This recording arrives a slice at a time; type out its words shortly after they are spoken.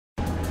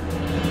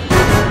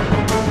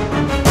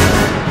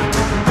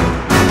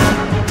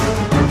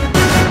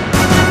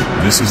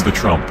This is the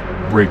Trump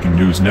Breaking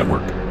News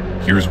Network.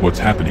 Here's what's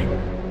happening.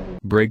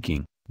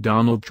 Breaking: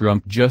 Donald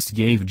Trump just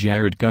gave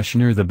Jared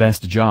Kushner the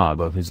best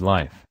job of his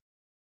life.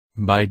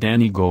 By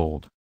Danny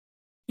Gold.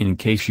 In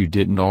case you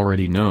didn't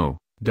already know,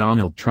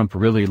 Donald Trump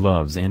really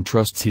loves and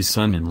trusts his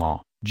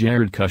son-in-law,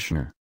 Jared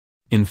Kushner.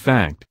 In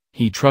fact,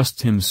 he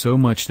trusts him so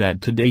much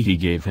that today he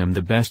gave him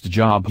the best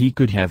job he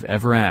could have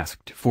ever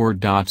asked for.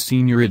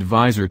 Senior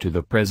advisor to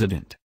the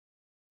president.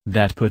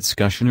 That puts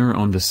Kushner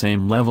on the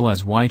same level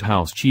as White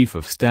House Chief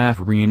of Staff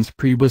Reince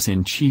Priebus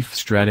and Chief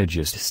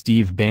Strategist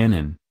Steve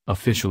Bannon,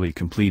 officially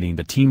completing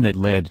the team that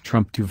led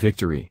Trump to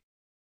victory.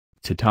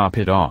 To top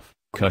it off,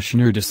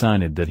 Kushner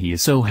decided that he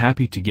is so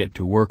happy to get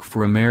to work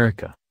for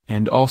America,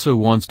 and also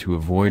wants to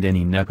avoid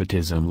any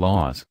nepotism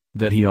laws,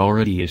 that he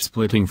already is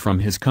splitting from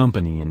his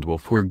company and will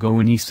forego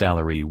any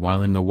salary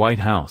while in the White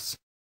House.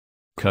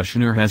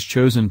 Kushner has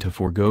chosen to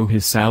forego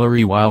his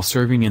salary while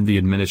serving in the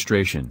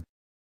administration.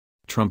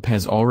 Trump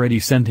has already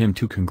sent him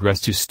to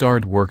Congress to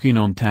start working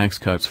on tax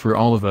cuts for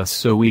all of us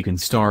so we can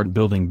start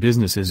building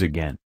businesses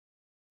again.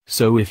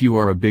 So if you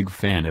are a big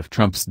fan of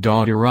Trump's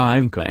daughter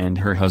Reince and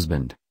her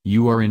husband,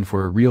 you are in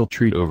for a real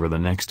treat over the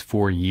next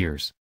 4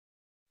 years.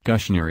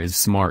 Kushner is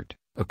smart,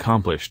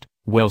 accomplished,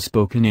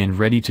 well-spoken and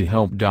ready to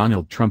help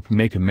Donald Trump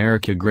make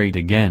America great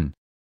again.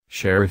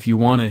 Share if you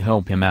want to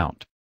help him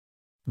out.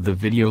 The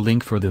video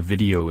link for the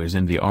video is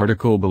in the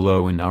article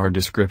below in our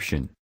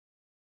description.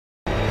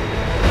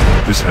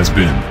 This has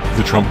been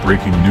the Trump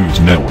Breaking News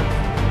Network.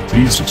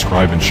 Please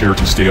subscribe and share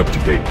to stay up to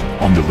date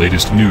on the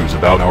latest news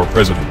about our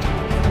president.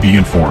 Be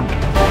informed.